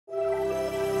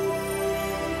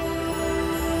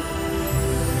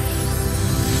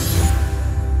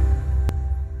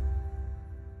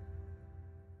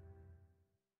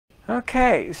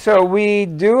Okay, so we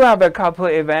do have a couple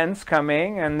of events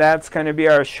coming, and that's going to be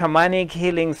our Shamanic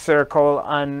Healing Circle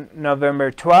on November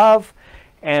 12th,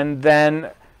 and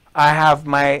then I have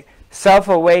my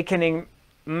Self-Awakening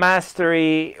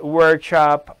Mastery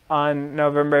Workshop on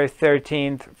November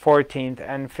 13th, 14th,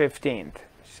 and 15th.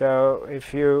 So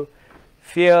if you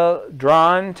feel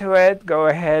drawn to it, go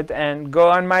ahead and go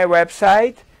on my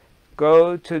website,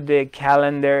 go to the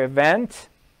calendar event,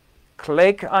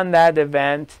 click on that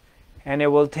event, and it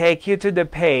will take you to the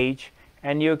page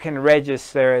and you can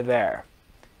register there.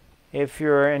 If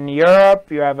you're in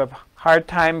Europe, you have a hard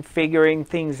time figuring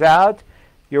things out,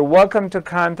 you're welcome to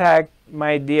contact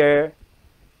my dear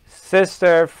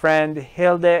sister, friend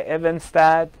Hilde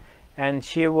Evenstad, and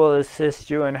she will assist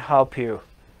you and help you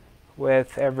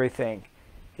with everything.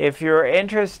 If you're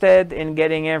interested in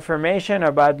getting information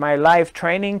about my life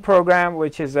training program,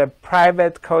 which is a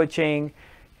private coaching,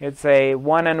 it's a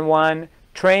one-on-one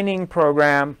training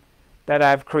program that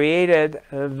I've created,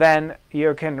 then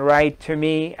you can write to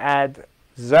me at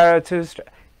Zarathustra,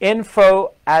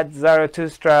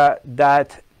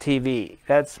 info@zarathustra.tv.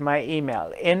 That's my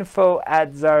email,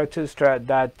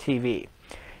 info@zarathustra.tv.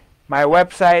 My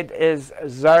website is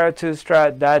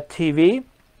zarathustra.tv,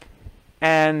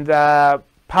 and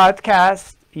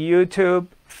podcast, YouTube,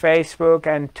 Facebook,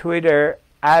 and Twitter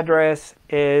address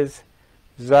is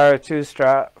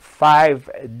Zarathustra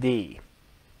 5D.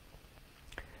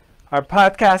 Our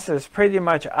podcast is pretty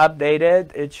much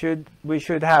updated. We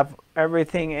should have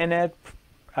everything in it.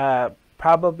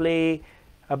 Probably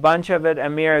a bunch of it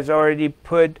Amir has already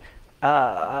put.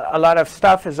 A lot of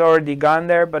stuff has already gone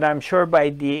there, but I'm sure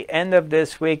by the end of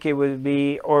this week it will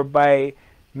be, or by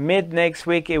mid next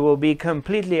week, it will be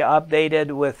completely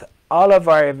updated with all of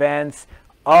our events,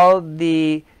 all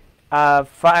the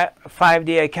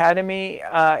 5D Academy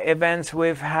events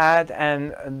we've had,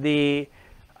 and the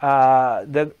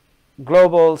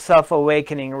Global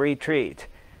Self-Awakening Retreat.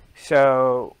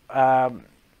 So,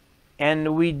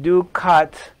 and we do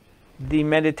cut the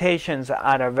meditations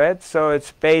out of it, so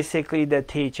it's basically the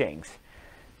teachings.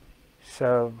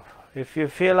 So if you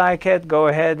feel like it, go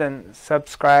ahead and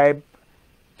subscribe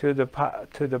to the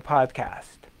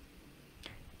podcast,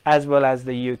 as well as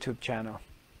the YouTube channel.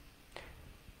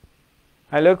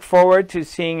 I look forward to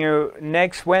seeing you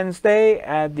next Wednesday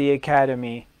at the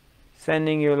Academy.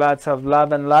 Sending you lots of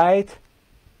love and light,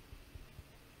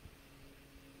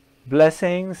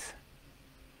 blessings,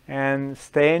 and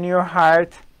stay in your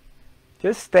heart.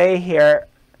 Just stay here.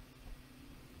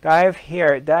 Dive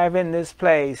in this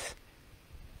place.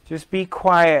 Just be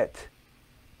quiet.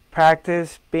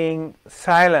 Practice being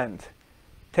silent.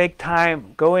 Take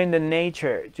time, go into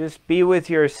nature. Just be with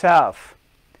yourself.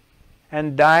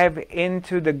 And dive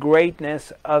into the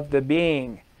greatness of the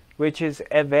being, which is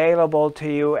available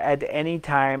to you at any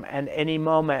time and any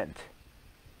moment.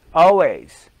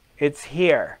 Always, it's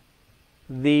here,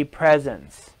 the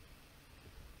presence.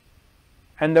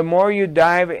 And the more you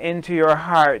dive into your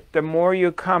heart, the more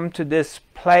you come to this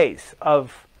place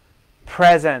of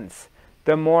presence,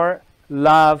 the more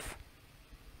love,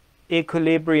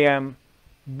 equilibrium,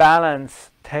 balance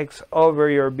takes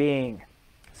over your being.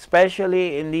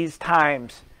 Especially in these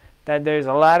times that there's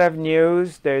a lot of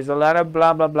news, there's a lot of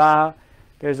blah blah blah,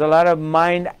 there's a lot of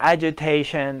mind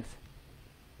agitations,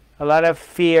 a lot of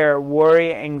fear,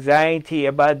 worry, anxiety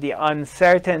about the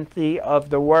uncertainty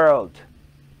of the world.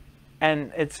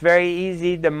 And it's very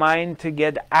easy the mind to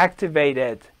get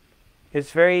activated.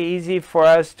 It's very easy for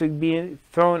us to be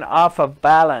thrown off of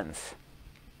balance.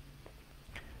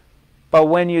 But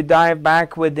when you dive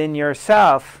back within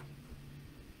yourself,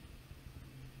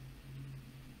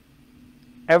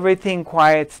 everything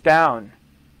quiets down.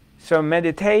 So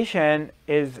meditation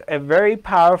is a very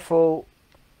powerful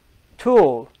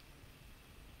tool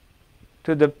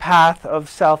to the path of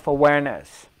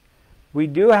self-awareness. We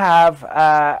do have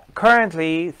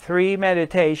currently 3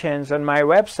 meditations on my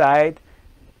website.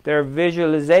 They're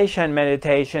visualization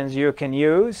meditations you can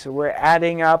use. We're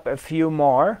adding up a few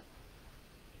more.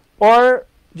 Or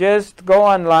just go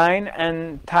online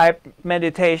and type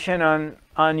meditation on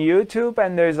YouTube,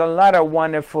 and there's a lot of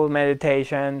wonderful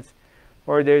meditations,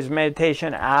 or there's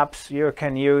meditation apps you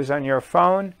can use on your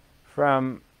phone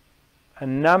from a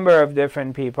number of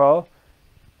different people,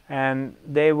 and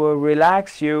they will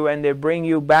relax you and they bring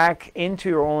you back into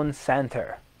your own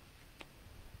center.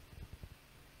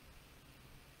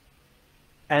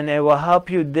 And it will help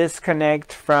you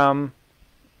disconnect from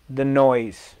the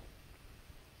noise.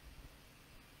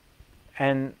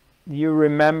 And you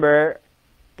remember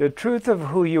the truth of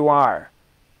who you are.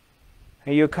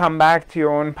 And you come back to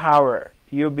your own power.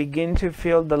 You begin to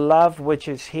feel the love which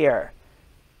is here.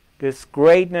 this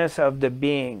greatness of the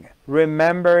being,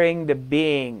 remembering the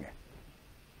being.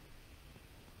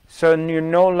 So you're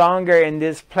no longer in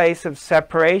this place of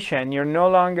separation. You're no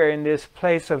longer in this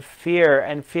place of fear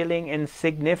and feeling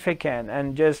insignificant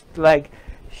and just like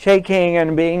shaking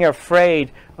and being afraid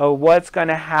of what's going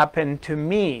to happen to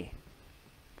me.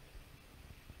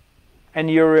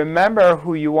 And you remember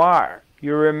who you are.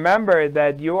 You remember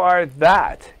that you are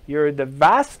that. You're the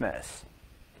vastness.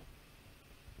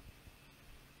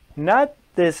 Not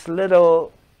this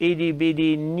little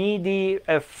itty-bitty, needy,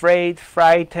 afraid,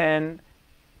 frightened,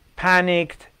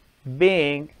 panicked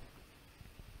being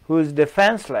who's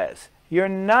defenseless. You're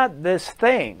not this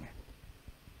thing.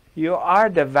 You are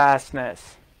the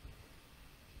vastness.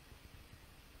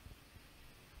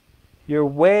 You're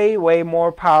way, way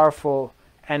more powerful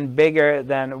and bigger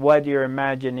than what you're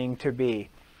imagining to be.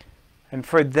 And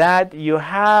for that, you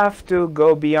have to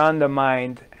go beyond the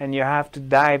mind and you have to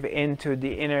dive into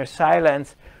the inner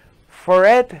silence for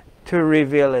it to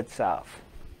reveal itself.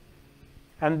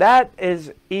 And that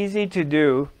is easy to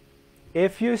do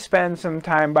if you spend some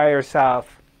time by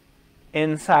yourself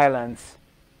in silence.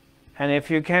 And if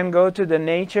you can go to the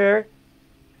nature,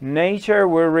 nature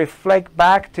will reflect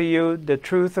back to you the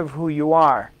truth of who you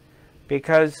are.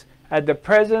 Because at the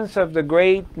presence of the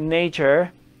great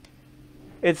nature,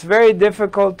 it's very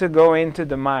difficult to go into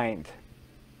the mind.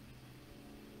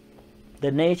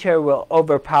 The nature will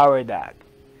overpower that.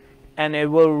 And it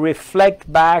will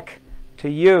reflect back to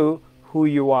you who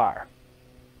you are.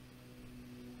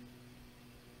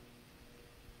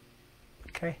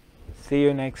 Okay, see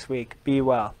you next week. Be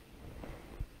well.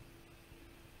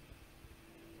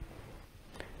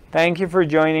 Thank you for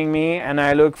joining me, and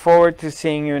I look forward to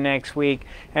seeing you next week.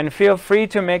 And feel free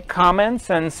to make comments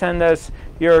and send us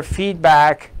your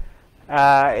feedback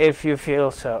if you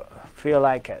feel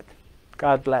like it.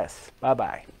 God bless.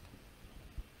 Bye-bye.